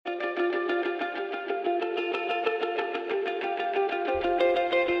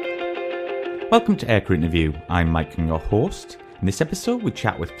Welcome to Aircrew Interview. I'm Mike and your host. In this episode, we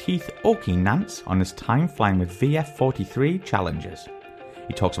chat with Keith Okie Nance on his time flying with VF43 Challengers.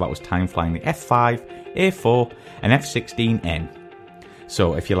 He talks about his time flying the F5, A4 and F16N.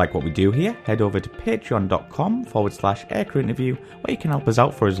 So if you like what we do here, head over to patreon.com/aircrew interview where you can help us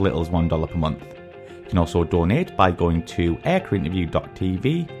out for as little as $1 per month. You can also donate by going to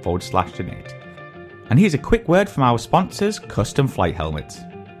aircrewinterview.tv/donate. And here's a quick word from our sponsors, Custom Flight Helmets.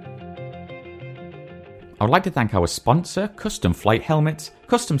 I would like to thank our sponsor, Custom Flight Helmets,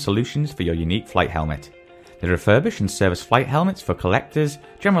 custom solutions for your unique flight helmet. They refurbish and service flight helmets for collectors,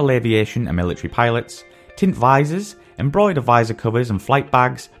 general aviation and military pilots, tint visors, embroidered visor covers and flight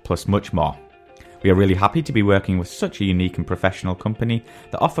bags, plus much more. We are really happy to be working with such a unique and professional company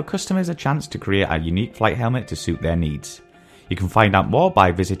that offer customers a chance to create a unique flight helmet to suit their needs. You can find out more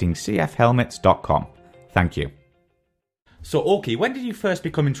by visiting cfhelmets.com. Thank you. So, Okie, when did you first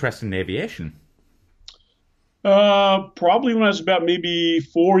become interested in aviation? Probably when I was about maybe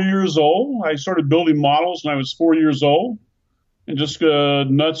 4 years old. I started building models when I was 4 years old, and just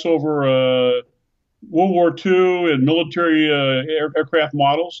nuts over World War II and military aircraft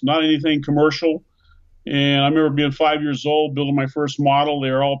models, not anything commercial. And I remember being 5 years old, building my first model. They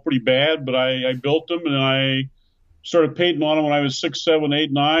were all pretty bad, but I built them, and I started painting on them when I was 6, 7,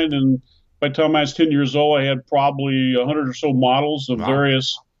 8, 9. And by the time I was 10 years old, I had probably 100 or so models of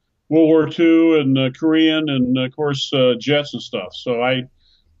various World War II and Korean and, of course, jets and stuff. So I'd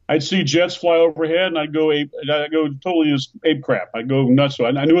see jets fly overhead, and I'd go totally ape crap. I'd go nuts. So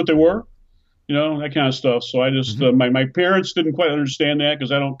I knew what they were, that kind of stuff. So I just my parents didn't quite understand that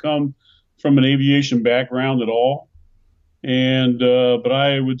because I don't come from an aviation background at all. And but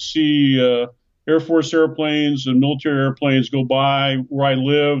I would see Air Force airplanes and military airplanes go by where I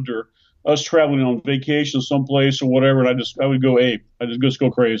lived, or us traveling on vacation someplace or whatever, and I would go ape. I just go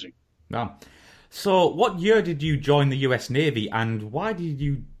crazy. Wow. So what year did you join the US Navy, and why did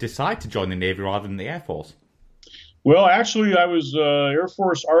you decide to join the Navy rather than the Air Force? Well, actually, I was Air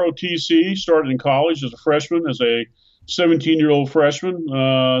Force ROTC, started in college as a freshman, as a 17-year-old freshman.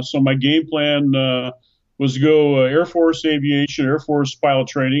 So my game plan was to go Air Force aviation, Air Force pilot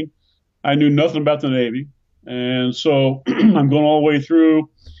training. I knew nothing about the Navy. And so I'm going all the way through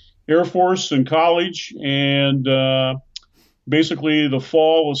Air Force and college, and basically the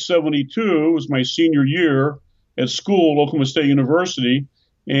fall of 72 was my senior year at school, Oklahoma State University,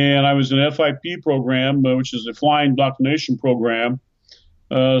 and I was in an FIP program, which is a flying indoctrination program.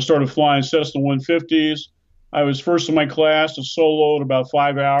 Started flying Cessna 150s. I was first in my class to solo in about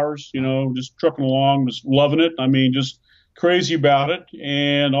 5 hours, just trucking along, just loving it. I mean, just crazy about it.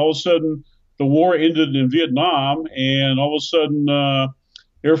 And all of a sudden, the war ended in Vietnam, and all of a sudden,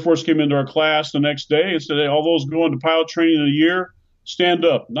 Air Force came into our class the next day and said, hey, all those going to pilot training in a year, stand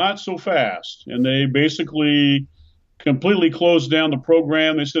up. Not so fast. And they basically completely closed down the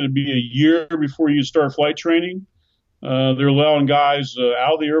program. They said it'd be a year before you start flight training. They're allowing guys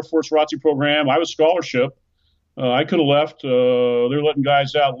out of the Air Force ROTC program. I was scholarship. I could have left. They're letting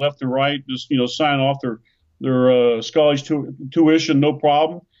guys out left and right, just, sign off their scholarship tuition, no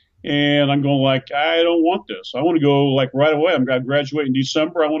problem. And I'm going I don't want this. I want to go right away. I'm going to graduate in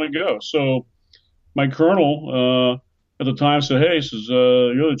December. I want to go. So my colonel at the time said, hey,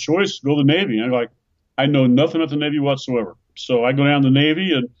 you have the choice, go to the Navy. And I'm I know nothing about the Navy whatsoever. So I go down to the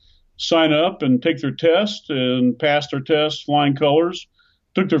Navy and sign up and take their test and pass their test, flying colors,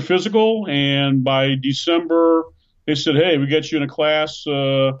 took their physical. And by December, they said, hey, we got you in a class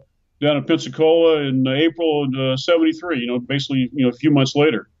down in Pensacola in April of 73, basically, a few months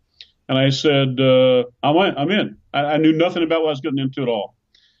later. And I said, I'm in. I knew nothing about what I was getting into at all.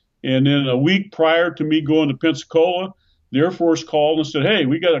 And then a week prior to me going to Pensacola, the Air Force called and said, hey,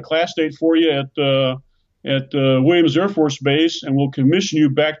 we got a class date for you at Williams Air Force Base, and we'll commission you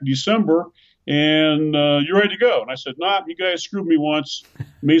back in December, and you're ready to go. And I said, nah, you guys screwed me once,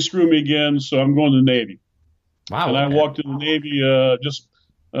 may screw me again, so I'm going to the Navy. Wow. And I walked in the Navy just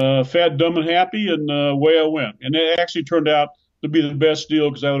fat, dumb, and happy, and away I went. And it actually turned out to be the best deal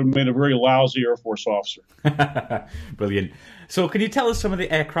because I would have made a very lousy Air Force officer. Brilliant. So can you tell us some of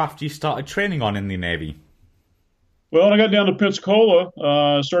the aircraft you started training on in the Navy? Well, when I got down to Pensacola,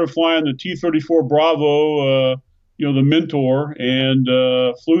 I started flying the T-34 Bravo, the Mentor, and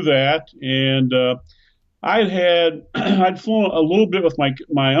flew that. And I'd flown a little bit with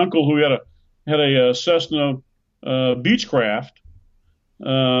my uncle who had a Cessna Beechcraft. A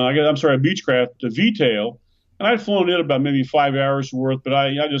Beechcraft, a V-tail. And I'd flown it about maybe 5 hours worth, but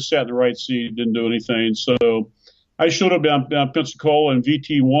I just sat in the right seat, didn't do anything. So I showed up down Pensacola in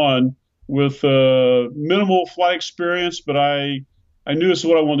VT1 with minimal flight experience, but I knew this is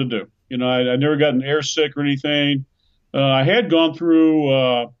what I wanted to do. You know, I never gotten air sick or anything. I had gone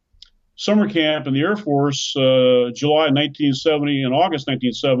through summer camp in the Air Force, July 1970 and August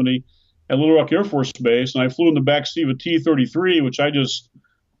 1970 at Little Rock Air Force Base, and I flew in the backseat of a T-33, which I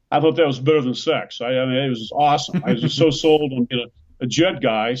thought that was better than sex. I mean, it was just awesome. I was just so sold on being a jet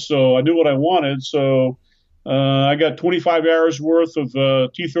guy, so I knew what I wanted. So I got 25 hours worth of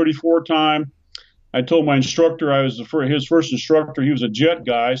T-34 time. I told my instructor I was his first instructor. He was a jet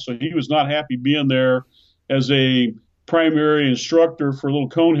guy, so he was not happy being there as a primary instructor for little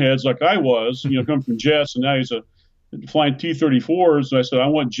coneheads like I was, coming from jets, and now he's flying T-34s. And I said, I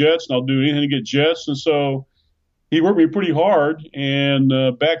want jets, and I'll do anything to get jets. And so he worked me pretty hard. And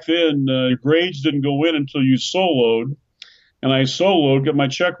back then, grades didn't go in until you soloed. And I soloed, got my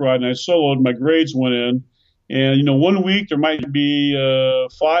check right, and I soloed. My grades went in. And, 1 week there might be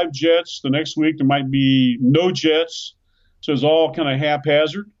 5 jets. The next week there might be no jets. So it's all kind of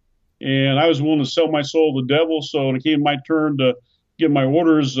haphazard. And I was willing to sell my soul to the devil. So when it came my turn to get my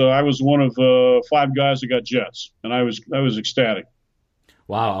orders, I was one of 5 guys that got jets. And I was ecstatic.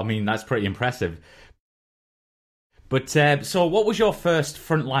 Wow, I mean, that's pretty impressive. But so what was your first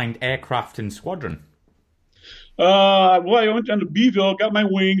frontline aircraft and squadron? Well, I went down to Beeville, got my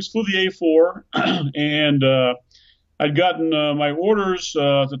wings, flew the A4, and I'd gotten my orders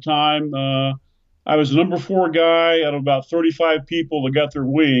at the time. I was the number 4 guy out of about 35 people that got their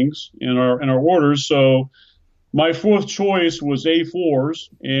wings in our orders. So my 4th choice was A4s,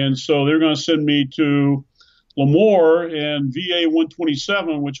 and so they're going to send me to Lemoore and VA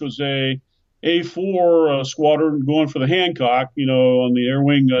 127, which was a A4 squadron going for the Hancock, on the Air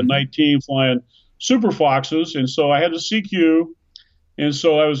Wing 19 flying Super Foxes. And so I had the CQ. And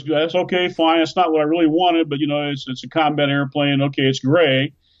so that's okay, fine. It's not what I really wanted, but it's a combat airplane. Okay, it's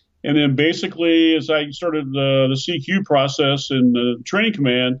gray. And then basically, as I started the CQ process in the training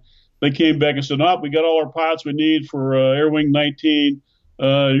command, they came back and said, "Oh, we got all our pilots we need for Air Wing 19.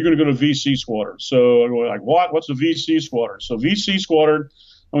 You're going to go to VC Squadron." So I'm like, what? What's a VC Squadron? So VC Squadron,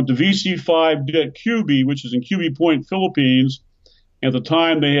 I went to VC5 Det QB, which is in QB Point, Philippines. At the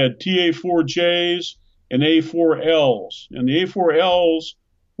time, they had TA4Js and A4Ls. And the A4Ls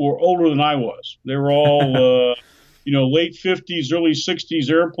were older than I was. They were all, late 50s, early 60s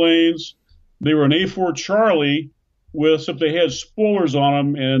airplanes. They were an A4 Charlie, except they had spoilers on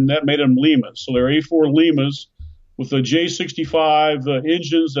them, and that made them Limas. So they were A4 Limas with the J65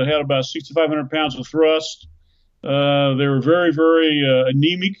 engines that had about 6,500 pounds of thrust. They were very, very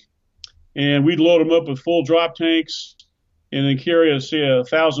anemic, and we'd load them up with full drop tanks and then carry a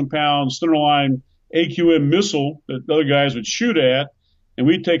 1,000-pound centerline AQM missile that other guys would shoot at, and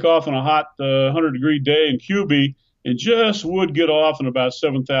we'd take off on a hot 100-degree day in QB and just would get off in about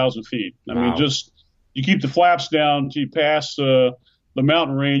 7,000 feet. I mean, just you keep the flaps down until you pass the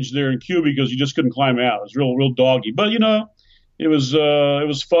mountain range there in QB because you just couldn't climb out. It was real doggy. But, it was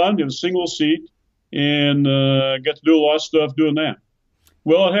fun. It was single seat, and got to do a lot of stuff doing that.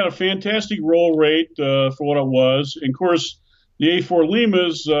 Well, it had a fantastic roll rate for what it was. And, of course, the A4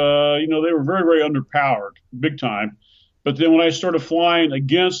 Limas, they were very, very underpowered, big time. But then when I started flying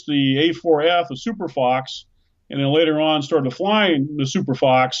against the A4F, the Super Fox, and then later on started flying the Super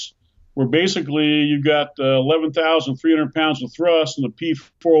Fox, where basically you got 11,300 pounds of thrust in the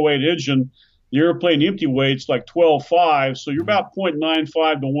P408 engine. The airplane empty weight's like 12.5, so you're about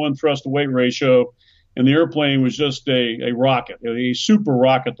 0.95 to 1 thrust to weight ratio. And the airplane was just a rocket, a super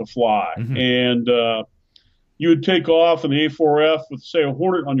rocket to fly. Mm-hmm. And you would take off in the A4F with, say, a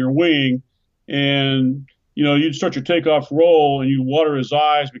Hornet on your wing, and, you'd start your takeoff roll, and you'd water his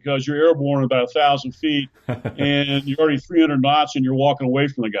eyes because you're airborne about 1,000 feet, and you're already 300 knots, and you're walking away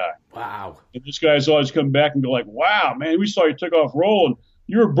from the guy. Wow. And this guy's always come back and go like, wow, man, we saw you take off roll, and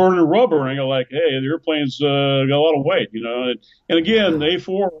you were burning rubber. And I go like, hey, the airplane's got a lot of weight, And again, the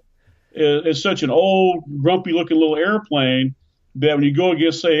A4 is such an old, grumpy-looking little airplane that when you go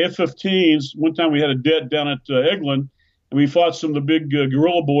against, say, F-15s, one time we had a det down at Eglin, and we fought some of the big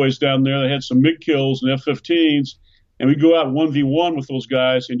guerrilla boys down there that had some MiG kills and F-15s, and we'd go out 1v1 with those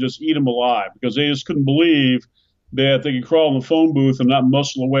guys and just eat them alive because they just couldn't believe that they could crawl in the phone booth and not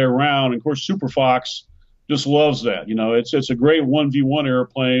muscle their way around. And, of course, Super Fox just loves that. It's a great 1v1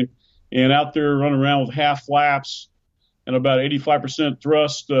 airplane, and out there running around with half flaps and about 85%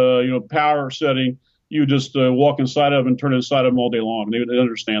 thrust, power setting, you just walk inside of them and turn inside of them all day long. They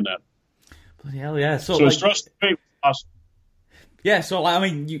understand that. Bloody hell, yeah. So it's thrust to weight was awesome. Yeah, so I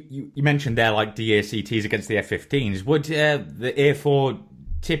mean, you mentioned there like DACTs against the F-15s. Would the A4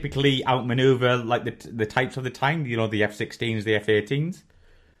 typically outmaneuver like the types of the time? The F-16s, the F-18s?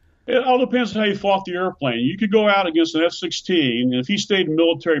 It all depends on how you fought the airplane. You could go out against an F-16, and if he stayed in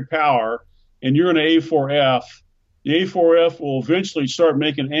military power, and you're in an A4F, the A4F will eventually start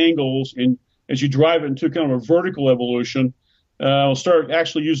making angles, and as you drive it into kind of a vertical evolution, it'll start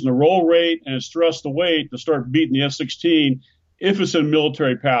actually using the roll rate and its thrust to weight to start beating the F-16 if it's in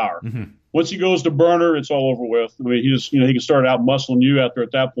military power. Mm-hmm. Once he goes to burner, it's all over with. I mean, he just he can start out muscling you out there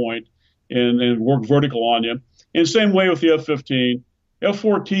at that point and work vertical on you. And same way with the F-15.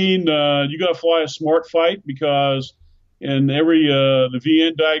 F-14, you got to fly a smart fight because in every the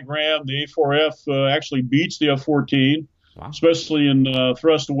VN diagram, the A4F actually beats the F-14, Wow. especially in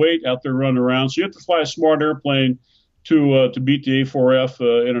thrust to weight out there running around. So you have to fly a smart airplane to beat the A4F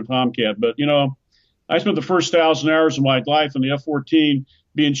in a Tomcat. But I spent the first 1,000 hours of my life in the F-14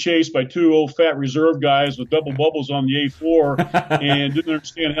 being chased by two old fat reserve guys with double bubbles on the A4 and didn't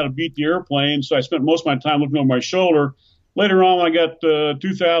understand how to beat the airplane. So I spent most of my time looking over my shoulder. Later on, when I got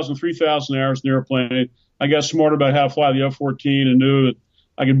 2,000, 3,000 hours in the airplane, I got smarter about how to fly the F-14 and knew that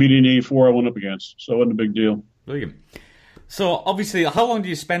I could beat any A4 I went up against. So it wasn't a big deal. Brilliant. So obviously, how long did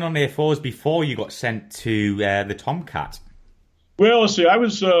you spend on A4s before you got sent to the Tomcat? Well, let's see. I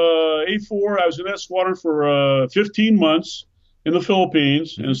was A4. I was in that squadron for 15 months in the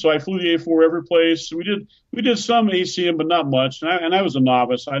Philippines, and so I flew the A4 every place. We did some ACM, but not much. And I was a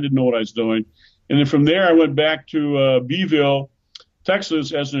novice. I didn't know what I was doing. And then from there, I went back to Beeville,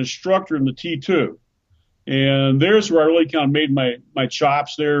 Texas, as an instructor in the T2. And there's where I really kind of made my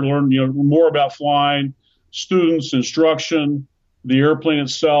chops there, learned more about flying, students, instruction, the airplane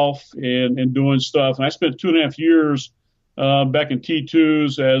itself, and doing stuff. And I spent 2.5 years back in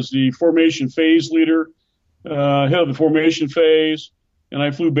T2s as the formation phase leader, head of the formation phase. And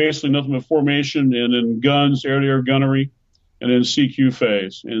I flew basically nothing but formation and then guns, air-to-air gunnery, and then CQ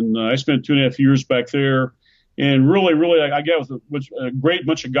phase. And I spent 2.5 years back there. And really, I got with a great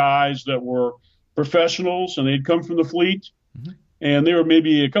bunch of guys that were professionals, and they'd come from the fleet. Mm-hmm. And they were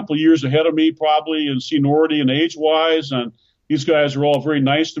maybe a couple of years ahead of me, probably in seniority and age-wise. And these guys are all very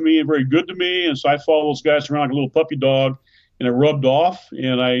nice to me and very good to me. And so I followed those guys around like a little puppy dog, and it rubbed off.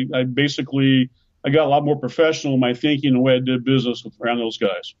 And I basically got a lot more professional in my thinking and the way I did business around those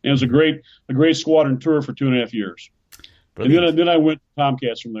guys. And it was a great squadron tour for 2.5 years. Brilliant. And then I went to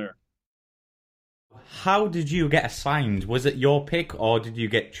Tomcats from there. How did you get assigned? Was it your pick, or did you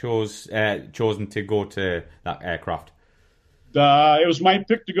get chosen to go to that aircraft? It was my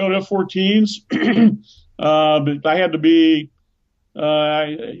pick to go to F-14s, but I had to be.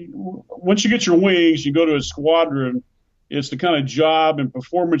 Once you get your wings, you go to a squadron. It's the kind of job and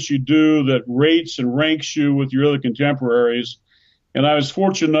performance you do that rates and ranks you with your other contemporaries. And I was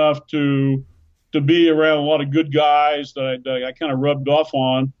fortunate enough to be around a lot of good guys that I kind of rubbed off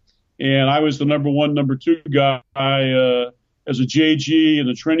on. And I was the number one, number two guy as a JG in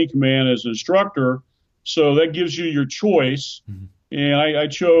the training command as an instructor. So that gives you your choice. Mm-hmm. And I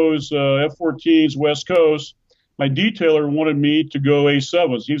chose F-14s West Coast. My detailer wanted me to go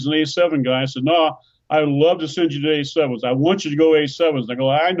A7s. He was an A7 guy. I said, no, I would love to send you to A7s. I want you to go A7s. And I go,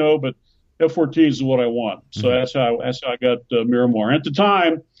 I know, but F-14s is what I want. So mm-hmm. that's how I got Miramar. And at the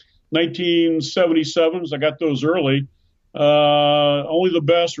time, 1977s, I got those early. Only the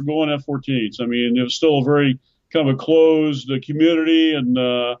best were going F-14s. I mean, it was still a very kind of a closed community, and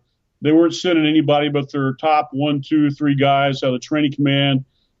they weren't sending anybody but their top 1, 2, 3 guys out of the training command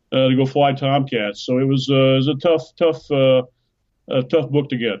to go fly Tomcats. So it was a tough book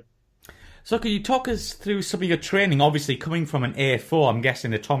to get. So could you talk us through some of your training? Obviously, coming from an A4, I'm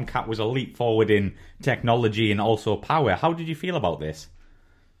guessing the Tomcat was a leap forward in technology and also power. How did you feel about this?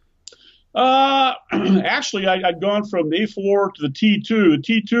 Actually, I'd gone from the A4 to the T2. The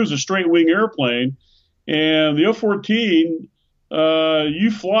T2 is a straight wing airplane, and the F-14,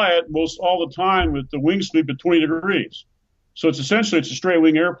 you fly it most all the time with the wing speed at 20 degrees. So it's a straight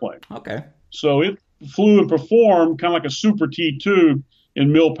wing airplane. Okay. So it flew and performed kind of like a super T2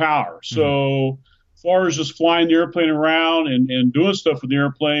 in mil power. So as far as just flying the airplane around and doing stuff with the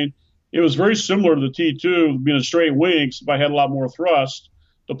airplane, it was very similar to the T2, being a straight wing, except I had a lot more thrust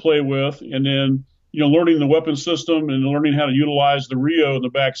to play with, and then learning the weapon system and learning how to utilize the Rio in the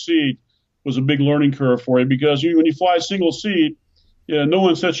back seat was a big learning curve for you, because when you fly a single seat, no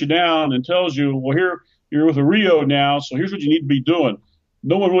one sets you down and tells you, well, here you're with a Rio now, so here's what you need to be doing.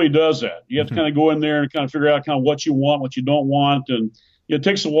 No one really does that. You have to kind of go in there and kind of figure out kind of what you want, what you don't want, and it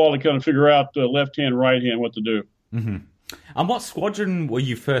takes a while to kind of figure out left hand, right hand, what to do. Mm-hmm. And what squadron were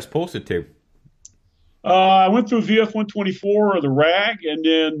you first posted to? I went through VF 124 or the RAG, and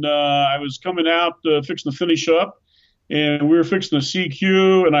then I was coming out fixing to finish up, and we were fixing the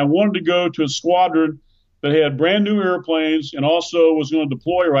CQ, and I wanted to go to a squadron that had brand new airplanes and also was going to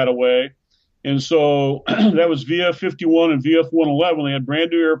deploy right away. And so that was VF 51 and VF 111. They had brand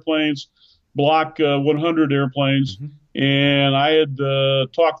new airplanes, Block 100 airplanes. Mm-hmm. And I had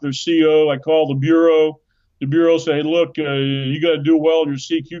talked to their CEO. I called the Bureau. The Bureau said, hey, look, you got to do well in your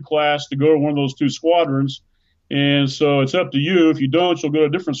CQ class to go to one of those two squadrons. And so it's up to you. If you don't, you'll go to a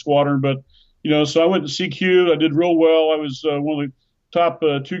different squadron. But, so I went to CQ. I did real well. I was one of the top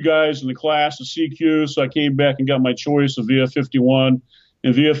two guys in the class of CQ. So I came back and got my choice of VF 51.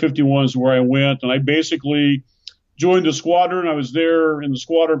 And VF 51 is where I went. And I basically joined the squadron. I was there in the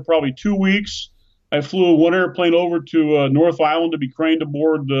squadron probably 2 weeks. I flew one airplane over to North Island to be craned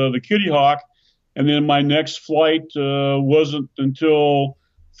aboard the Kitty Hawk. And then my next flight wasn't until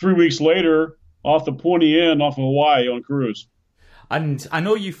 3 weeks later off the Pointy End off of Hawaii on cruise. And I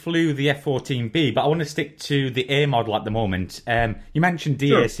know you flew the F-14B, but I want to stick to the A model at the moment. You mentioned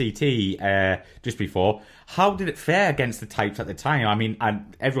DACT just before. How did it fare against the types at the time? I mean,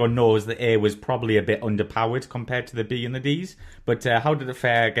 everyone knows the A was probably a bit underpowered compared to the B and the Ds, but how did it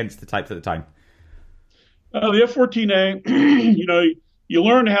fare against the types at the time? The F-14A, you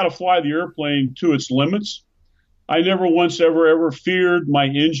learn how to fly the airplane to its limits. I never once ever feared my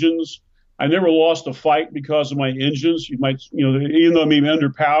engines. I never lost a fight because of my engines. Even though I'm even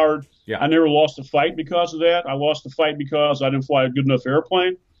underpowered, I never lost a fight because of that. I lost a fight because I didn't fly a good enough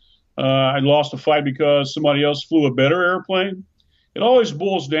airplane. I lost a fight because somebody else flew a better airplane. It always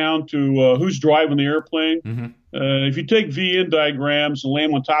boils down to who's driving the airplane. Mm-hmm. If you take VN diagrams and lay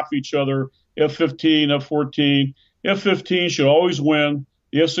them on top of each other, F-15, F-14, F-15 should always win.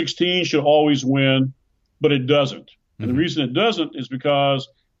 The F-16 should always win, but it doesn't. Mm-hmm. And the reason it doesn't is because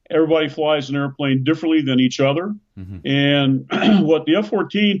everybody flies an airplane differently than each other. Mm-hmm. And what the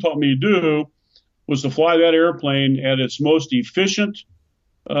F-14 taught me to do was to fly that airplane at its most efficient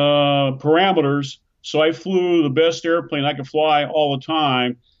parameters. So I flew the best airplane I could fly all the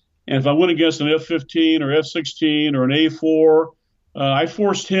time. And if I went against an F-15 or F-16 or an A-4, I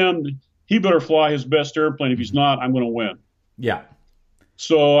forced him, he better fly his best airplane. If he's not, I'm going to win. Yeah.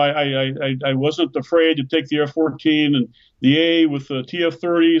 So I wasn't afraid to take the F-14 and the A with the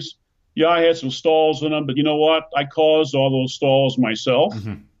TF-30s. Yeah, I had some stalls in them, but you know what? I caused all those stalls myself,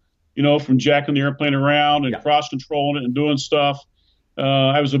 from jacking the airplane around and cross-controlling it and doing stuff.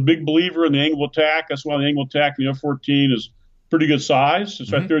 I was a big believer in the angle attack. That's why the angle attack in the F-14 is pretty good size.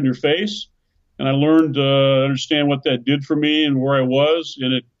 It's right there in your face. And I learned to understand what that did for me and where I was.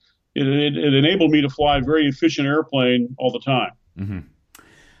 And it enabled me to fly a very efficient airplane all the time. Mm-hmm.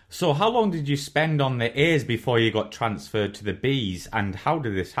 So how long did you spend on the A's before you got transferred to the B's, and how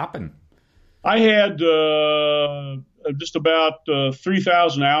did this happen? I had just about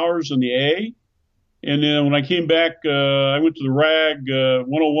 3,000 hours in the A. And then when I came back, I went to the RAG,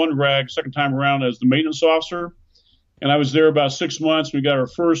 101 RAG, second time around as the maintenance officer. And I was there about 6 months. We got our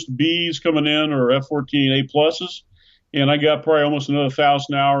first B's coming in, or F-14 A+. And I got probably almost another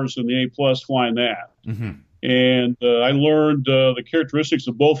 1,000 hours in the A+ flying that. Mm-hmm. And I learned the characteristics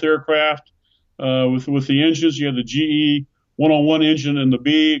of both aircraft. With the engines, you had the GE 101 engine in the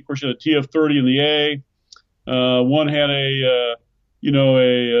B. Of course, you had a TF-30 in the A. One had a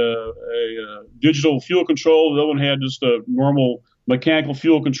digital fuel control. The other one had just a normal mechanical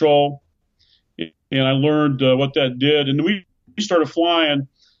fuel control. And I learned what that did. And we started flying.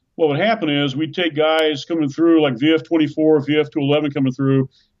 What would happen is we'd take guys coming through like VF-24, VF-211 coming through,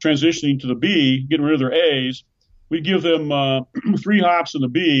 transitioning to the B, getting rid of their A's. We'd give them 3 hops in the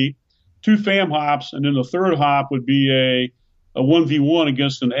B, 2 FAM hops, and then the third hop would be a 1v1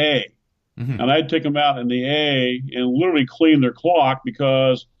 against an A. Mm-hmm. And I'd take them out in the A and literally clean their clock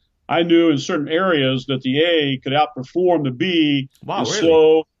because I knew in certain areas that the A could outperform the B. Wow, really?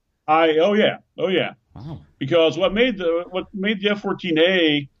 Slow. Oh yeah. Wow. Because what made the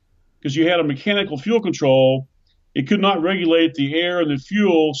F-14A, because you had a mechanical fuel control, it could not regulate the air and the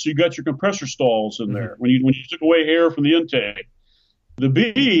fuel, so you got your compressor stalls in there when you took away air from the intake. The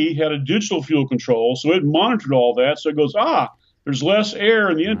B had a digital fuel control, so it monitored all that. So it goes, there's less air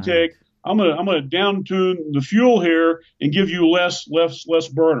in the intake. I'm gonna down tune the fuel here and give you less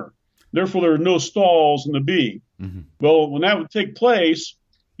burner. Therefore, there are no stalls in the B. Mm-hmm. Well, when that would take place,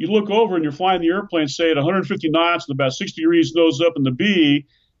 you look over and you're flying the airplane, say at 150 knots and about 60 degrees nose up in the B,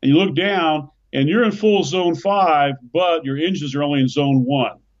 and you look down and you're in full zone 5, but your engines are only in zone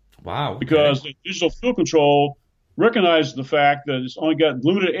 1. Wow. Because the digital fuel control recognizes the fact that it's only got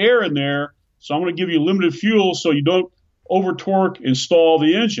limited air in there, so I'm going to give you limited fuel so you don't over torque and stall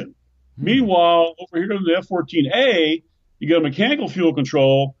the engine. Mm-hmm. Meanwhile, over here in the F-14A, you got a mechanical fuel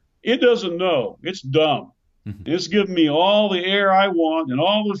control. It doesn't know. It's dumb. Mm-hmm. It's giving me all the air I want and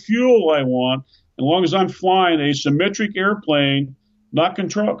all the fuel I want, As long as I'm flying a symmetric airplane, not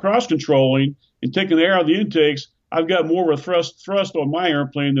cross-controlling, and taking the air out of the intakes, I've got more of a thrust on my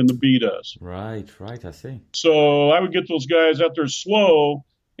airplane than the B does. Right, I see. So I would get those guys out there slow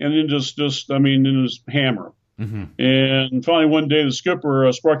and then just hammer. Mm-hmm. And finally, one day, the skipper,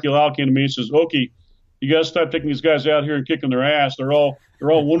 Sparky Lau, came to me and says, "Okie, you got to stop taking these guys out here and kicking their ass. They're all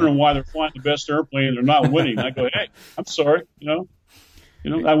wondering why they're flying the best airplane. They're not winning." I go, "Hey, I'm sorry.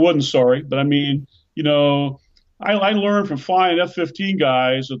 I wasn't sorry, but I mean, I learned from flying F-15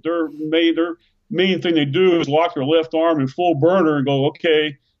 guys that their main thing they do is lock their left arm in full burner and go,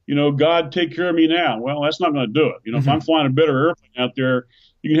 okay, God, take care of me now. Well, that's not going to do it. If I'm flying a better airplane out there,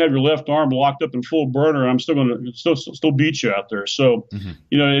 you can have your left arm locked up in full burner, and I'm still going to still beat you out there. So,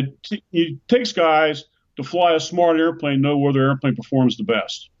 it takes guys to fly a smart airplane, know where their airplane performs the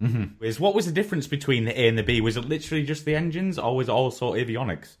best. Mm-hmm. What was the difference between the A and the B? Was it literally just the engines, or was it also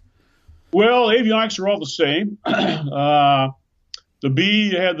avionics? Well, avionics are all the same. The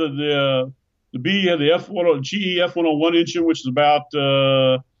B had the GE F101 engine, which is about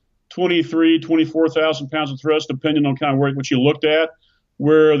 24,000 pounds of thrust, depending on kind of what you looked at.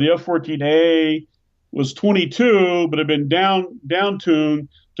 Where the F-14A was 22, but had been down-tuned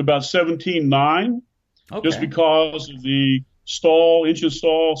to about 17.9, just because of the engine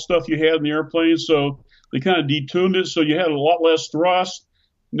stall stuff you had in the airplane. So they kind of detuned it, so you had a lot less thrust.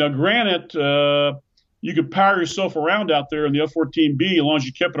 Now, granted, you could power yourself around out there in the F-14B as long as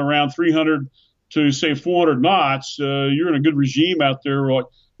you kept it around 300 to, say, 400 knots. You're in a good regime out there.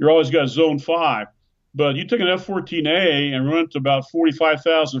 You're always got zone 5. But you take an F-14A and run it to about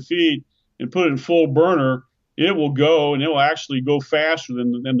 45,000 feet and put it in full burner, it will go, and it will actually go faster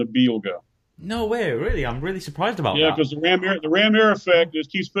than the B will go. No way, really? I'm really surprised about that. Yeah, because the ram air effect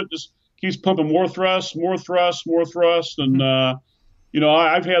keeps pumping more thrust, and I've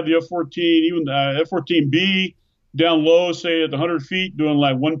had the F-14, even F-14B down low, say at 100 feet, doing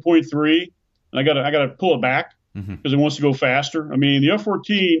like 1.3, and I got to pull it back because it wants to go faster. I mean, the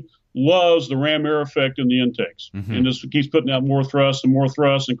F-14 loves the ram air effect in the intakes, and just keeps putting out more thrust. And of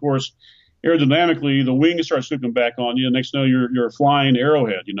course, aerodynamically, the wing starts slipping back on you. Next thing you know, you're flying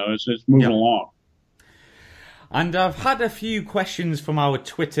arrowhead. It's moving along. And I've had a few questions from our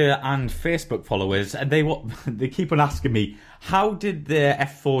Twitter and Facebook followers, and they keep on asking me, how did the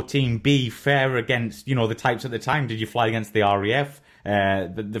F-14B fare against the types at the time? Did you fly against the RAF,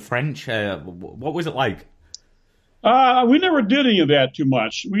 the French? What was it like? We never did any of that too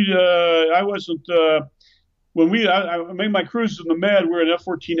much. I wasn't when I made my cruises in the Med. We were in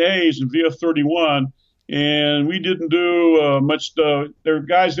F-14As and VF-31, and we didn't do much. There were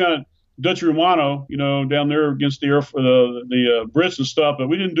guys down at Dutch Romano, down there against the Brits and stuff, but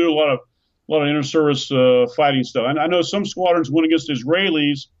we didn't do a lot of inter-service fighting stuff. I know some squadrons went against the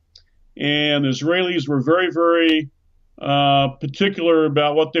Israelis, and the Israelis were very, very particular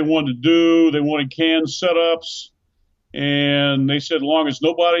about what they wanted to do. They wanted canned setups. And they said, as long as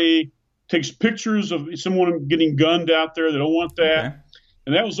nobody takes pictures of someone getting gunned out there, they don't want that. Okay.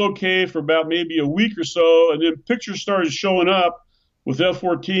 And that was okay for about maybe a week or so. And then pictures started showing up with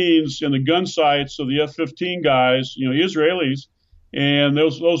F-14s in the gun sights of the F-15 guys, Israelis. And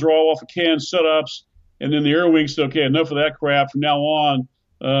those are all off of canned setups. And then the air wing said, okay, enough of that crap. From now on,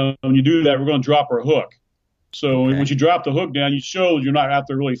 when you do that, we're going to drop our hook. So once you drop the hook down, you show you're not out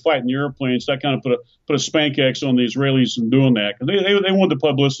there really fighting the airplanes. That kind of put a spank X on the Israelis in doing that, because they wanted the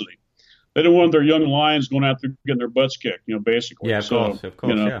publicity. They didn't want their young lions going out there getting their butts kicked, basically. Yeah, of course,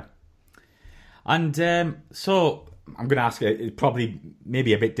 yeah. And so I'm going to ask it's probably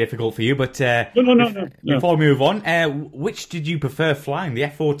maybe a bit difficult for you, but no. Before we move on, which did you prefer flying, the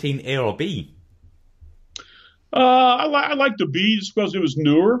F-14A or B? I like the B just because it was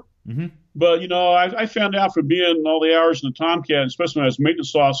newer. Mm-hmm. But, I found out from being all the hours in the Tomcat, especially when I was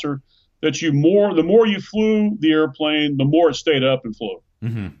maintenance officer, that the more you flew the airplane, the more it stayed up and flew.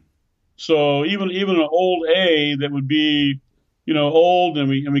 Mm-hmm. So even an old A that would be, old, and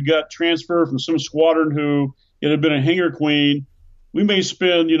we got transferred from some squadron who it had been a hangar queen, we may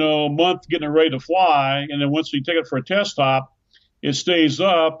spend, a month getting it ready to fly, and then once we take it for a test hop, it stays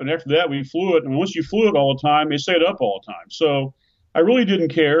up, and after that we flew it, and once you flew it all the time, it stayed up all the time. So I really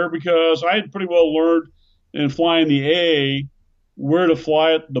didn't care because I had pretty well learned in flying the A where to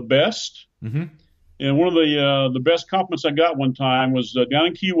fly it the best. Mm-hmm. And one of the best compliments I got one time was down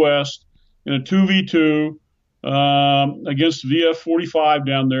in Key West in a 2v2 against VF-45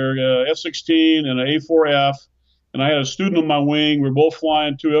 down there, F-16 and an A4F. And I had a student on my wing. We were both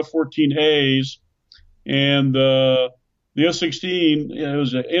flying two F-14As. And the F-16, it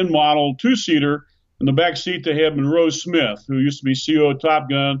was an N-model two-seater. In the back seat, they had Monroe Smith, who used to be CO Top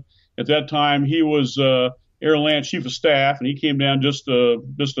Gun At that time, he was Air Land Chief of Staff, and he came down just to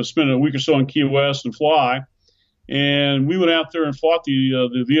spend a week or so in Key West and fly. And we went out there and fought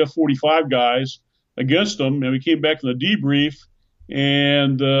the VF-45 guys against them, and we came back to the debrief,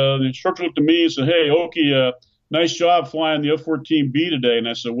 and the instructor looked at me and said, "Hey, Okie, nice job flying the F-14B today." And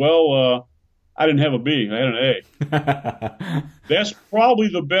I said, "Well, I didn't have a B. I had an A." That's probably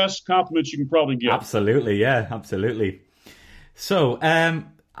the best compliment you can probably get. Absolutely, yeah, absolutely. So,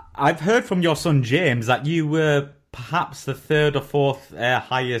 I've heard from your son James that you were perhaps the third or fourth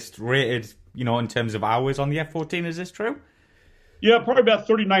highest rated, in terms of hours on the F-14. Is this true? Yeah, probably about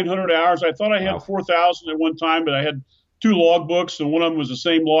 3,900 hours. I thought I had 4,000 at one time, but I had two logbooks, and one of them was the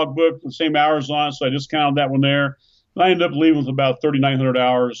same logbook, the same hours on it, so I just counted that one there. And I ended up leaving with about 3,900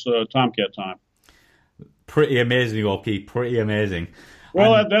 hours Tomcat time. Pretty amazing, Okie. Pretty amazing.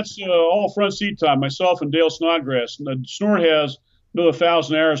 Well, that's all front seat time. Myself and Dale Snodgrass. Snort has another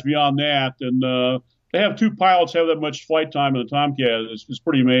 1,000 hours beyond that, and they have two pilots have that much flight time in the Tomcat. It's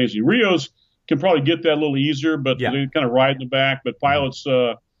pretty amazing. Rios can probably get that a little easier, but they kind of ride in the back. But pilots,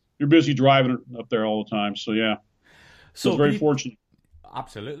 you're busy driving up there all the time. So, yeah. So it's very fortunate.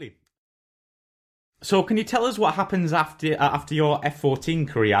 Absolutely. So can you tell us what happens after your F-14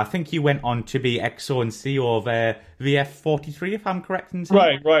 career? I think you went on to be XO and CO of VF-43, if I'm correct in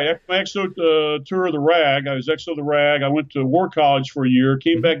saying. Right. After my XO tour of the RAG, I was XO of the RAG. I went to War College for a year,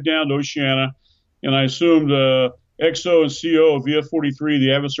 came back down to Oceana, and I assumed XO and CO of VF-43,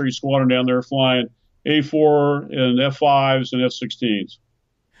 the adversary squadron down there, flying A4 and F-5s and F-16s.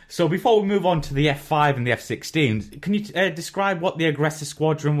 So before we move on to the F-5 and the F-16, can you describe what the aggressor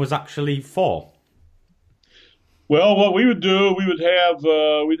squadron was actually for? Well, what we would do, we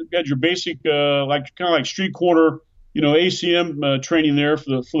had your basic, kind of like street corner, ACM training there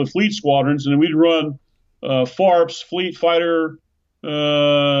for the fleet squadrons, and then we'd run FARPs, Fleet Fighter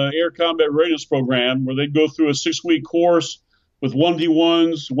Air Combat Readiness Program, where they'd go through a 6-week course with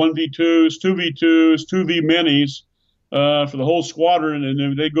 1V1s, 1V2s, 2V2s, 2V-minis for the whole squadron, and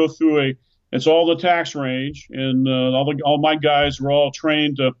then they'd go through it's all the tax range, and all my guys were all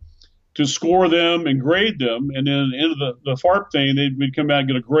trained to score them and grade them, and then at the end of the FARP thing, we'd come out and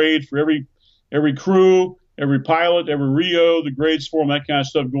get a grade for every crew, every pilot, every Rio, the grades for them, that kind of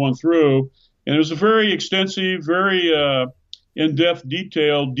stuff going through. And it was a very extensive, very in-depth,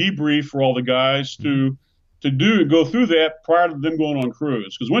 detailed debrief for all the guys to go through that prior to them going on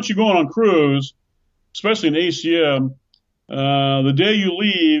cruise. Because once you're going on cruise, especially in ACM, the day you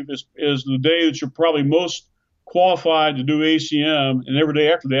leave is the day that you're probably most qualified to do ACM, and every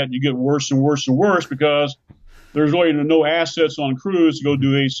day after that you get worse and worse and worse because there's really no assets on cruise to go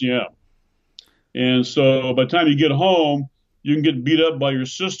do ACM. And so by the time you get home, you can get beat up by your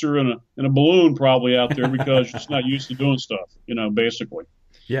sister in a balloon probably out there because you're just not used to doing stuff, basically.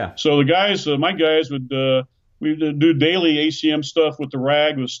 Yeah. So the guys, my guys we'd do daily ACM stuff with the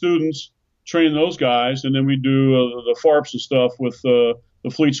RAG with students, training those guys, and then we do the FARPs and stuff with the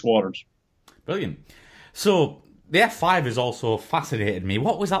fleet squadrons. Brilliant. So the F-5 has also fascinated me.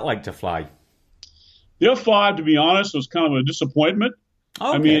 What was that like to fly? The F-5, to be honest, was kind of a disappointment. Okay.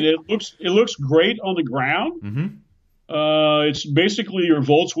 I mean, it looks great on the ground. Mm-hmm. It's basically your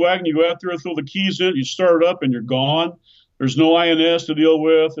Volkswagen. You go out there and throw the keys in, you start it up, and you're gone. There's no INS to deal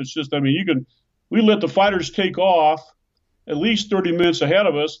with. It's just, we let the fighters take off at least 30 minutes ahead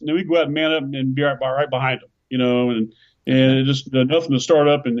of us, and then we go out and man up and be right behind them, and just nothing to start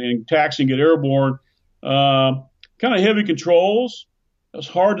up and taxi and get airborne. Kind of heavy controls. It's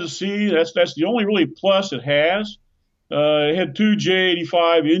hard to see. That's the only really plus it has. It had two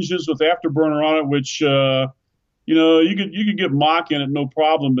J85 engines with afterburner on it, which you could get Mach in it no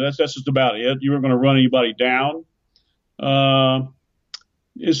problem, but that's just about it. You weren't going to run anybody down.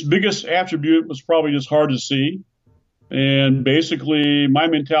 Its biggest attribute was probably just hard to see. And basically, my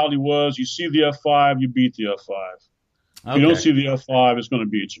mentality was: you see the F-5, you beat the F-5. Okay. If you don't see the F-5, it's going to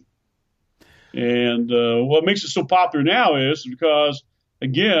beat you. And what makes it so popular now is because,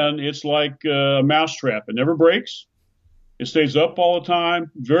 again, it's like a mousetrap. It never breaks. It stays up all the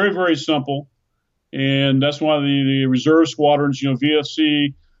time. Very, very simple. And that's why the reserve squadrons,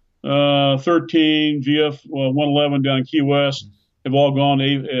 VFC 13, VF 111 down in Key West, have all gone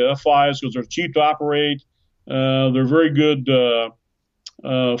to F-5s because they're cheap to operate. They're very good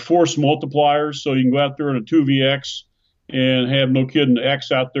force multipliers, so you can go out there in a 2VX and have no kidding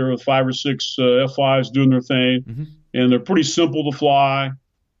X out there with 5 or 6 F-5s doing their thing. Mm-hmm. And they're pretty simple to fly.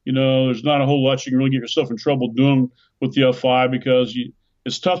 There's not a whole lot you can really get yourself in trouble doing with the F-5 because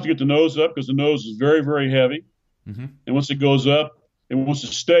it's tough to get the nose up because the nose is very, very heavy. Mm-hmm. And once it goes up, it wants to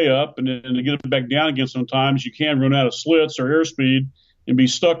stay up, and then to get it back down again sometimes you can run out of slits or airspeed, and be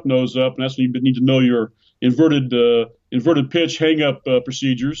stuck nose up, and that's when you need to know your inverted pitch hang up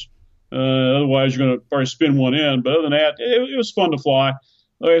procedures. Otherwise, you're going to probably spin one end. But other than that, it was fun to fly.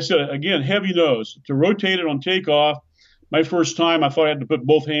 Like I said, again, heavy nose. To rotate it on takeoff, my first time, I thought I had to put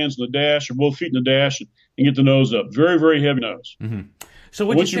both hands in the dash or both feet in the dash and get the nose up. Very, very heavy nose. Mm-hmm. So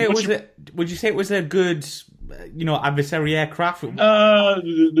would you say it was a good, adversary aircraft?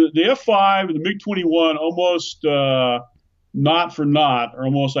 The F-5 and the MiG-21 almost knot for knot are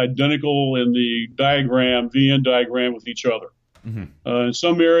almost identical in the VN diagram with each other. Mm-hmm. In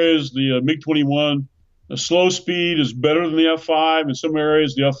some areas, the MiG-21 slow speed is better than the F-5. In some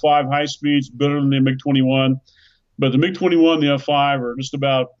areas, the F-5 high speed is better than the MiG-21. But the MiG-21 and the F-5 are just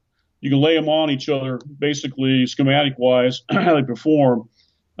about, you can lay them on each other, basically schematic-wise, how they perform.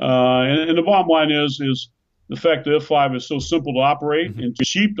 And the bottom line is the fact that F-5 is so simple to operate and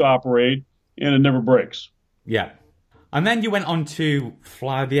cheap to operate, and it never breaks. Yeah. And then you went on to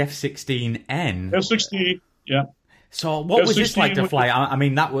fly the F-16N. F-16, yeah. So what was this like to fly? I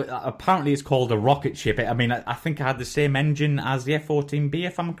mean, apparently it's called a rocket ship. I mean, I think it had the same engine as the F-14B,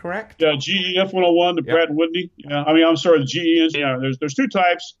 if I'm correct. Yeah, GE F-101, the Pratt & Whitney. Yeah, the GE engine. Yeah, there's two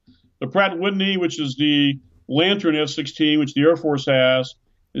types. The Pratt & Whitney, which is the Lantern F-16, which the Air Force has,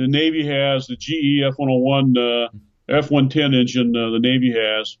 and the Navy has the GE F-101, F-110 engine the Navy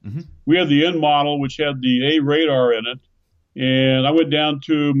has. Mm-hmm. We had the N model, which had the A radar in it. And I went down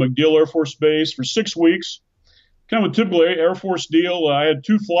to MacDill Air Force Base for 6 weeks. Kind of a typical Air Force deal. I had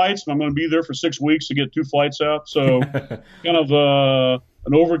 2 flights, and I'm going to be there for 6 weeks to get 2 flights out. So kind of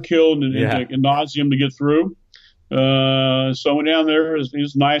an overkill and nauseum to get through. So I went down there. It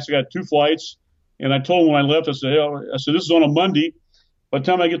was nice. I got 2 flights. And I told them when I left, I said, this is on a Monday. By the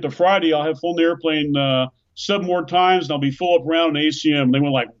time I get to Friday, I'll have flown the airplane 7 more times, and I'll be full up around an ACM. And they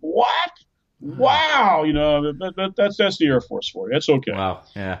went like, what? Wow, that's the Air Force for you. That's okay. Wow,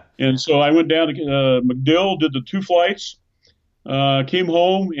 yeah. And so I went down to MacDill, did the 2 flights, came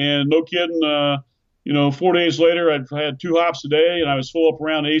home, and no kidding, 4 days later, I had 2 hops a day, and I was full up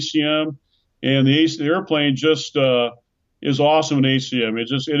around ACM. And the airplane just is awesome in ACM.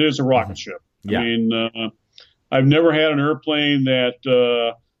 It is a rocket ship. Yeah. I mean, I've never had an airplane that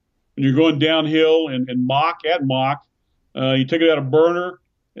when you're going downhill and Mach, you take it out of burner.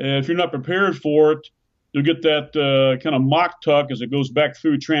 If you're not prepared for it, you'll get that kind of Mach tuck as it goes back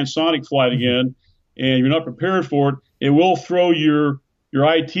through transonic flight again. And if you're not prepared for it, it will throw your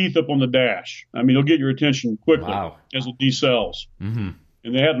eye teeth up on the dash. I mean, it'll get your attention quickly as it decells. Mm-hmm.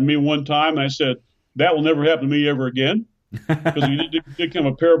 And that happened to me one time, and I said, that will never happen to me ever again. Because it did kind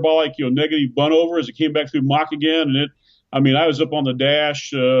of a parabolic, negative bun over as it came back through Mach again. And I was up on the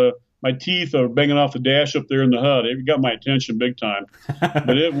dash. My teeth are banging off the dash up there in the HUD. It got my attention big time.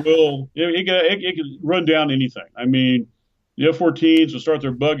 But it can run down anything. I mean, the F-14s will start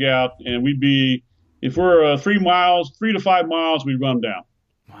their bug out, and if we're 3 to 5 miles, we'd run them down.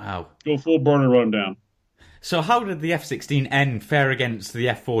 Wow. Go full burner, run them down. So how did the F-16N fare against the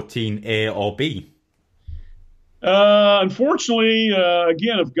F-14A or B? Unfortunately,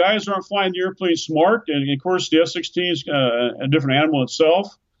 again, if guys aren't flying the airplane smart, and of course the F-16 is a different animal itself,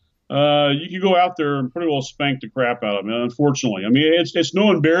 you can go out there and pretty well spank the crap out of them. Unfortunately, I mean, it's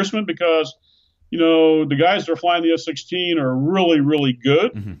no embarrassment because, the guys that are flying the F-16 are really, really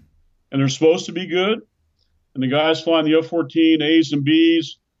good, and they're supposed to be good. And the guys flying the F-14 A's and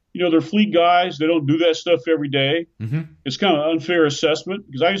B's, they're fleet guys. They don't do that stuff every day. Mm-hmm. It's kind of an unfair assessment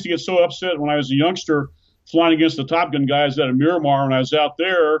because I used to get so upset when I was a youngster flying against the Top Gun guys out of Miramar when I was out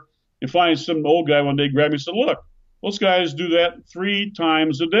there, and finally some old guy one day grabbed me and said, look, those guys do that 3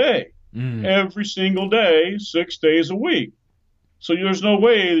 times a day, every single day, 6 days a week. So there's no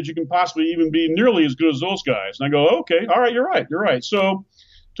way that you can possibly even be nearly as good as those guys. And I go, okay, all right, you're right. So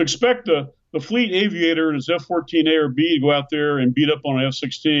to expect the fleet aviator in his F-14A or B to go out there and beat up on an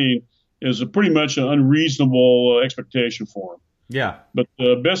F-16 is pretty much an unreasonable expectation for him. Yeah. But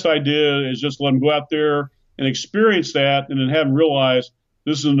the best idea is just let them go out there and experience that and then have them realize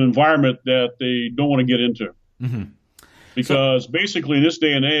this is an environment that they don't want to get into. Mm-hmm. Because basically in this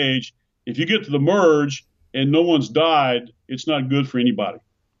day and age, if you get to the merge and no one's died, it's not good for anybody.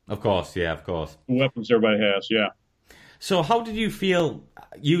 Of course, yeah, of course. The weapons everybody has, yeah. So how did you feel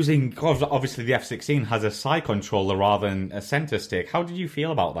using, obviously the F-16 has a side controller rather than a center stick. How did you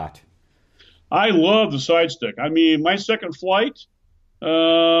feel about that? I love the side stick. I mean, my second flight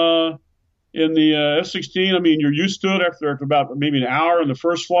in the F-16, I mean, you're used to it after about maybe an hour in the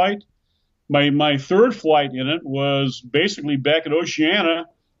first flight. My third flight in it was basically back at Oceana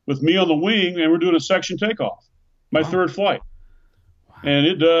with me on the wing, and we're doing a section takeoff. My third flight. Wow. And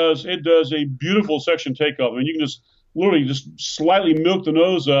it does a beautiful section takeoff. I mean, you can just literally just slightly milk the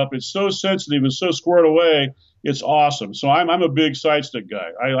nose up. It's so sensitive and so squared away. It's awesome. So I'm a big side stick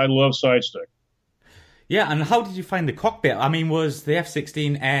guy. I love side stick. Yeah, and how did you find the cockpit? I mean, was the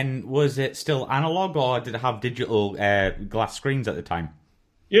F-16N, was it still analog or did it have digital glass screens at the time?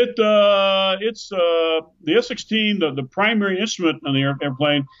 It's the F-16. The primary instrument on the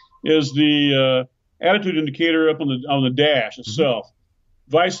airplane is the attitude indicator up on the dash itself.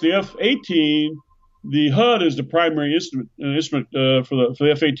 Vice the F-18, the HUD is the primary instrument for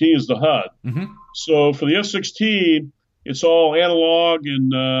the F-18 is the HUD. Mm-hmm. So for the F-16, it's all analog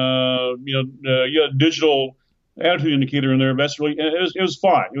and you had digital attitude indicator in there. That's really it was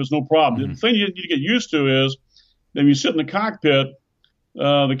fine. It was no problem. Mm-hmm. The thing you need to get used to is that when you sit in the cockpit,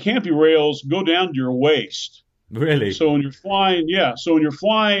 the canopy rails go down to your waist. Really? So when you're flying,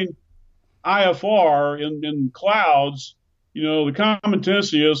 IFR in clouds, the common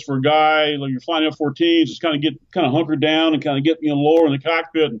tendency is for a guy like you're flying F-14s, just kind of hunkered down and kind of get lower in the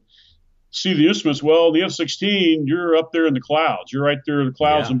cockpit and see the instruments. Well, the F-16, you're up there in the clouds. You're right there in the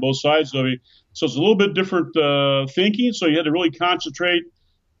clouds on both sides of you. So it's a little bit different thinking. So you had to really concentrate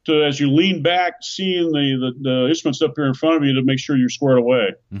as you lean back, seeing the instruments up here in front of you to make sure you're squared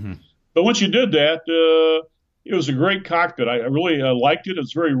away. Mm-hmm. But once you did that, it was a great cockpit. I really liked it.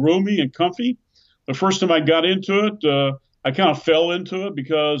 It's very roomy and comfy. The first time I got into it, I kind of fell into it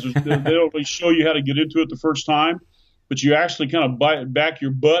because they don't really show you how to get into it the first time, but you actually kind of back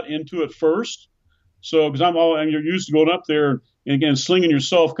your butt into it first. So because you're used to going up there and again slinging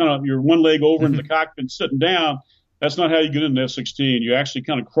yourself kind of your one leg over into the cockpit and sitting down. That's not how you get into F-16. You actually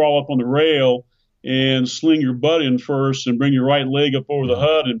kind of crawl up on the rail and sling your butt in first and bring your right leg up over the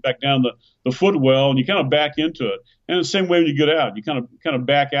HUD and back down the footwell, and you kind of back into it. And the same way when you get out, you kind of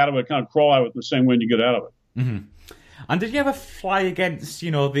back out of it, kind of crawl out of it the same way when you get out of it. Mm-hmm. And did you ever fly against,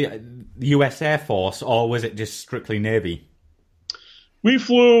 the U.S. Air Force, or was it just strictly Navy? We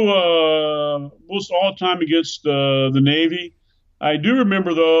flew most all the time against the Navy. I do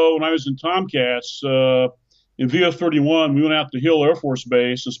remember, though, when I was in Tomcats, in VF-31, we went out to Hill Air Force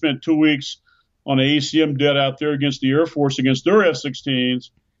Base and spent 2 weeks on an ACM det out there against the Air Force, against their F-16s.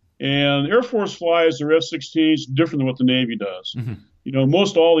 And the Air Force flies their F-16s different than what the Navy does. Mm-hmm.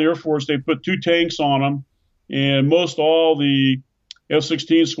 Most all the Air Force, they put 2 tanks on them, and most all the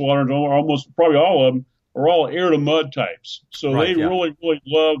F-16 squadrons, almost probably all of them, are all air-to-mud types. So they really, really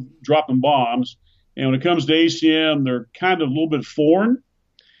love dropping bombs. And when it comes to ACM, they're kind of a little bit foreign.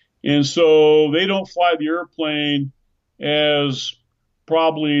 And so they don't fly the airplane as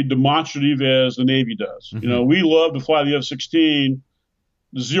probably demonstrative as the Navy does. Mm-hmm. We love to fly the F-16,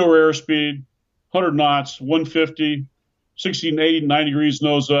 zero airspeed, 100 knots, 150, 16, 80, 90 degrees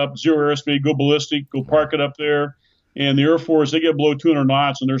nose up, zero airspeed, go ballistic, go park it up there. And the Air Force, they get below 200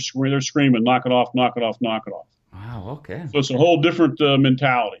 knots and they're screaming, knock it off, knock it off, knock it off. Wow, okay. So it's a whole different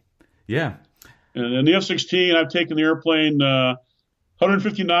mentality. Yeah. And the F-16, I've taken the airplane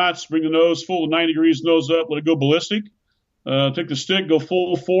 150 knots, bring the nose full to 90 degrees, nose up, let it go ballistic. Take the stick, go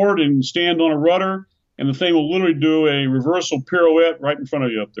full forward, and stand on a rudder, and the thing will literally do a reversal pirouette right in front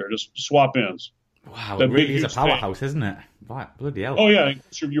of you up there. Just swap ends. Wow, it really is a powerhouse, isn't it? Right, bloody hell. Oh, yeah.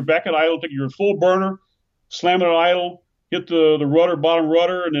 You're back at idle, take your full burner, slam it at idle, hit the rudder, bottom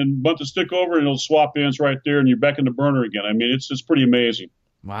rudder, and then bunt the stick over, and it'll swap ends right there, and you're back in the burner again. I mean, it's pretty amazing.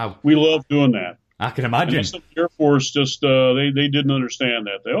 Wow. We love doing that. I can imagine. And the Air Force just they didn't understand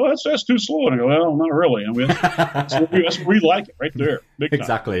that. That's too slow. And I go, well, not really. I mean, that's where we like it right there. Big time.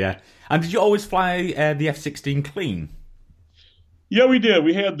 Exactly, yeah. And did you always fly the F-16 clean? Yeah, we did.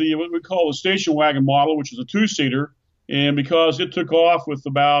 We had what we call the station wagon model, which is a 2-seater, and because it took off with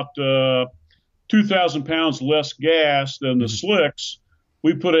about 2,000 pounds less gas than the slicks,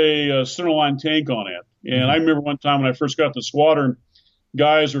 we put a centerline tank on it. And I remember one time when I first got the squadron,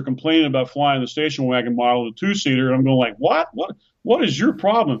 guys were complaining about flying the station wagon model, the 2-seater, and I'm going like, what is your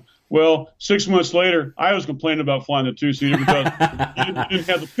problem? Well, 6 months later, I was complaining about flying the 2-seater because you didn't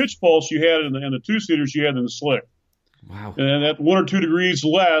have the pitch pulse you had in the 2-seaters you had in the slick. Wow. And at 1 or 2 degrees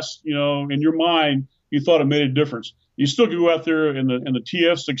less, in your mind, you thought it made a difference. You still could go out there in the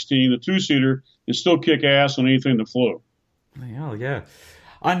TF-16, the 2-seater, and still kick ass on anything that flew. Hell yeah.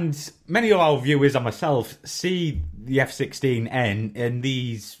 And many of our viewers and myself see the F-16N in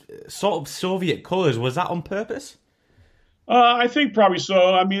these sort of Soviet colours. Was that on purpose? I think probably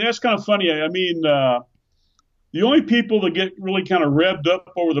so. I mean, that's kind of funny. I mean, the only people that get really kind of revved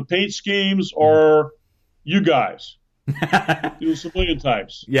up over the paint schemes are you guys, civilian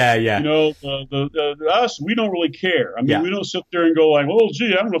types. Yeah, yeah. Us, we don't really care. I mean, we don't sit there and go like, oh,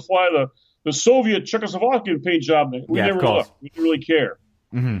 gee, I'm going to fly the Soviet Czechoslovakian paint job. We never look. We didn't really care.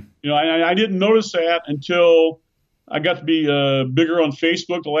 Mm-hmm. I didn't notice that until I got to be bigger on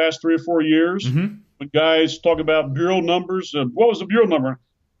Facebook the last 3 or 4 years. Hmm. When guys talk about bureau numbers, what was the bureau number?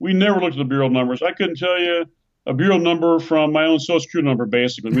 We never looked at the bureau numbers. I couldn't tell you a bureau number from my own social security number,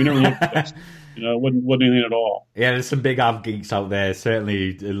 basically. We never looked at that. Wasn't anything at all. Yeah, there's some big av geeks out there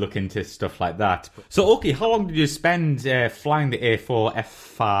certainly look into stuff like that. So, okay, how long did you spend flying the A4,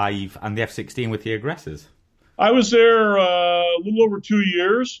 F5, and the F-16 with the aggressors? I was there a little over 2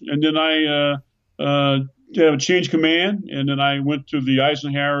 years, and then I have a change command, and then I went to the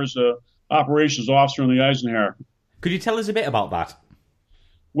Eisenhower as a operations officer in the Eisenhower. Could you tell us a bit about that?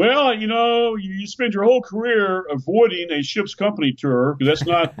 Well, you spend your whole career avoiding a ship's company tour because that's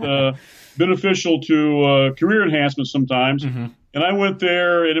not beneficial to career enhancement sometimes. Mm-hmm. And I went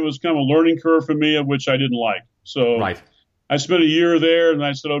there, and it was kind of a learning curve for me, of which I didn't like. So Right. I spent a year there, and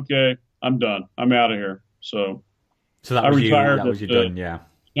I said, okay, I'm done. I'm out of here. So So I retired that was you at done, yeah.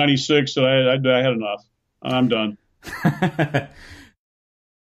 96, so I had enough. I'm done.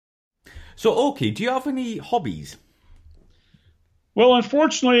 So, okay, do you have any hobbies? Well,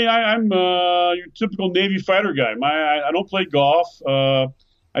 unfortunately, I'm your typical Navy fighter guy. I don't play golf.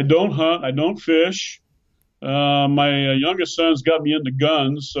 I don't hunt. I don't fish. My youngest son's got me into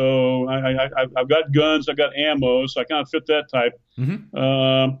guns, so I've got guns. I've got ammo, so I kind of fit that type.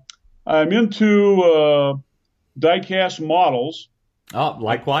 Mm-hmm. I'm into die-cast models. Oh,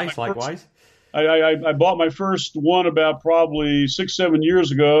 likewise. I bought my first one about probably 6-7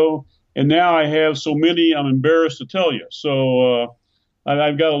 years ago, and now I have so many I'm embarrassed to tell you. So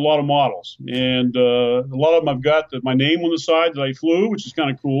I've got a lot of models, and a lot of them I've got my name on the side that I flew, which is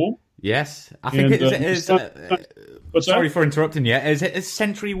kind of cool. Yes, I think it is. Sorry that? for interrupting you. Is it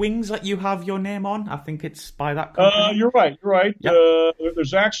Century Wings that you have your name on? I think it's by that company. You're right. Yep.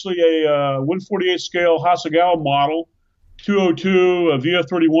 There's actually a 148 scale Hasegawa model, 202, a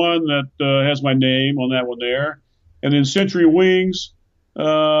VF-31 that has my name on that one there. And then Century Wings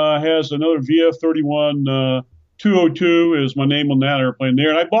has another VF-31 202 is my name on that airplane there.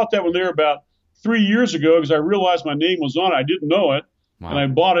 And I bought that one there about 3 years ago because I realized my name was on it. I didn't know it. Wow. And I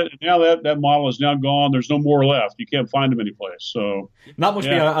bought it, and now that model is now gone. There's no more left. You can't find them anyplace. So that must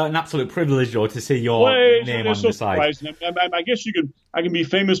be an absolute privilege, though, to see your name on the side. I guess I can be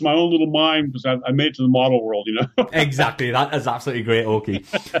famous in my own little mind because I made it to the model world, Exactly. That is absolutely great, Oki.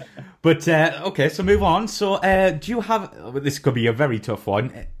 But, okay, so move on. So do you have, this could be a very tough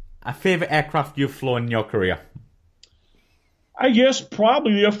one, a favourite aircraft you've flown in your career? I guess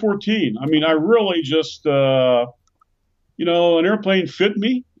probably the F-14. I mean, I really just... an airplane fit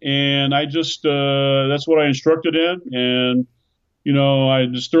me, and I just that's what I instructed in, and I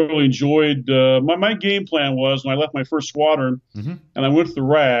just thoroughly enjoyed. My game plan was when I left my first squadron, mm-hmm. and I went to the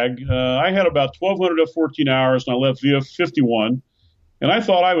RAG. I had about 1,200 F-14 hours, and I left VF-51, and I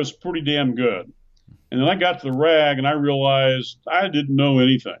thought I was pretty damn good. And then I got to the RAG, and I realized I didn't know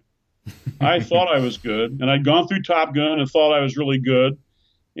anything. I thought I was good, and I'd gone through Top Gun and thought I was really good.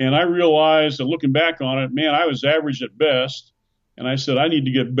 And I realized that looking back on it, man, I was average at best. And I said, I need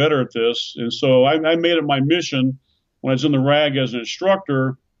to get better at this. And so I made it my mission when I was in the RAG as an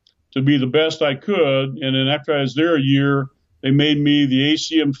instructor to be the best I could. And then after I was there a year, they made me the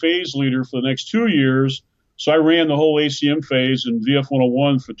ACM phase leader for the next 2 years. So I ran the whole ACM phase in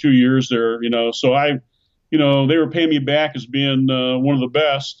VF-101 for 2 years there, So they were paying me back as being one of the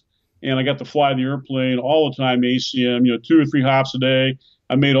best. And I got to fly the airplane all the time, ACM, 2 or 3 hops a day.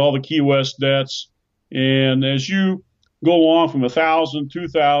 I made all the Key West debts. And as you go on from 1,000,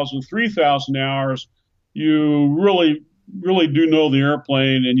 2,000, 3,000 hours, you really, really do know the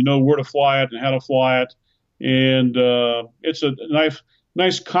airplane, and you know where to fly it and how to fly it. And it's a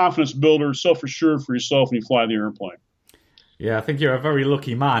nice confidence builder, self-assured for yourself when you fly the airplane. Yeah, I think you're a very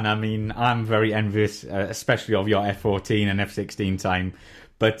lucky man. I mean, I'm very envious, especially of your F-14 and F-16 time.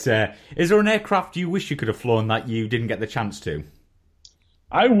 But is there an aircraft you wish you could have flown that you didn't get the chance to?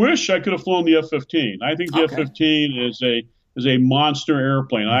 I wish I could have flown the F-15. I think the F-15 is a monster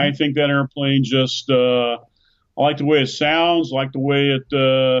airplane. Mm-hmm. I think that airplane just I like the way it sounds. I like the way it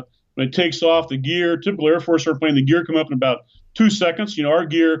when it takes off, the gear. Typical Air Force airplane, the gear come up in about 2 seconds. Our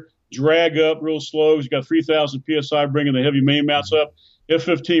gear drag up real slow. You got 3,000 psi bringing the heavy main mounts up.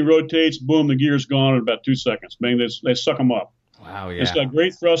 F-15 rotates, boom, the gear's gone in about 2 seconds. Man, they suck them up. Wow, yeah. It's got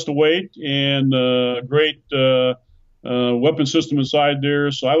great thrust to weight and great weapon system inside there.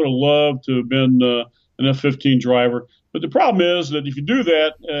 So I would have loved to have been an F-15 driver. But the problem is that if you do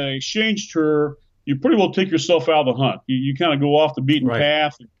that exchange tour, you pretty well take yourself out of the hunt. You kind of go off the beaten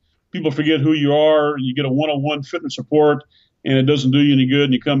path. People forget who you are. And you get a one-on-one fitness report, and it doesn't do you any good.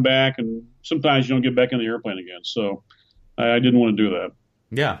 And you come back, and sometimes you don't get back in the airplane again. So I didn't want to do that.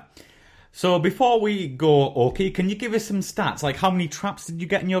 Yeah. So before we go, Oki, can you give us some stats? Like how many traps did you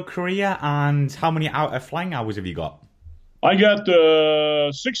get in your career and how many flying hours have you got? I got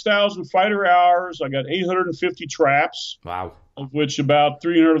 6,000 fighter hours. I got 850 traps. Wow. Of which about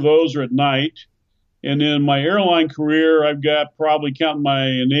 300 of those are at night. And then my airline career, I've got probably counting my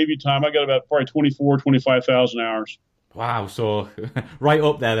Navy time, I got about probably 25,000 hours. Wow, so right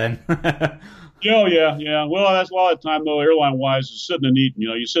up there then. Yeah. Well, that's a lot of time though, airline wise, is sitting and eating.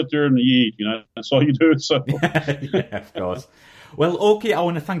 You sit there and you eat. That's all you do. So yeah, of course. Well, Oki, I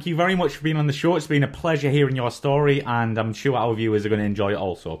want to thank you very much for being on the show. It's been a pleasure hearing your story, and I'm sure our viewers are going to enjoy it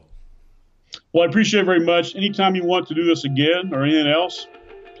also. Well, I appreciate it very much. Anytime you want to do this again or anything else,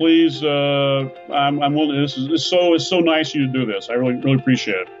 please. I'm willing. It's so nice of you to do this. I really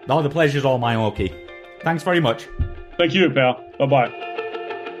appreciate it. No, the pleasure's all mine, Oki. Thanks very much. Thank you, pal. Bye-bye.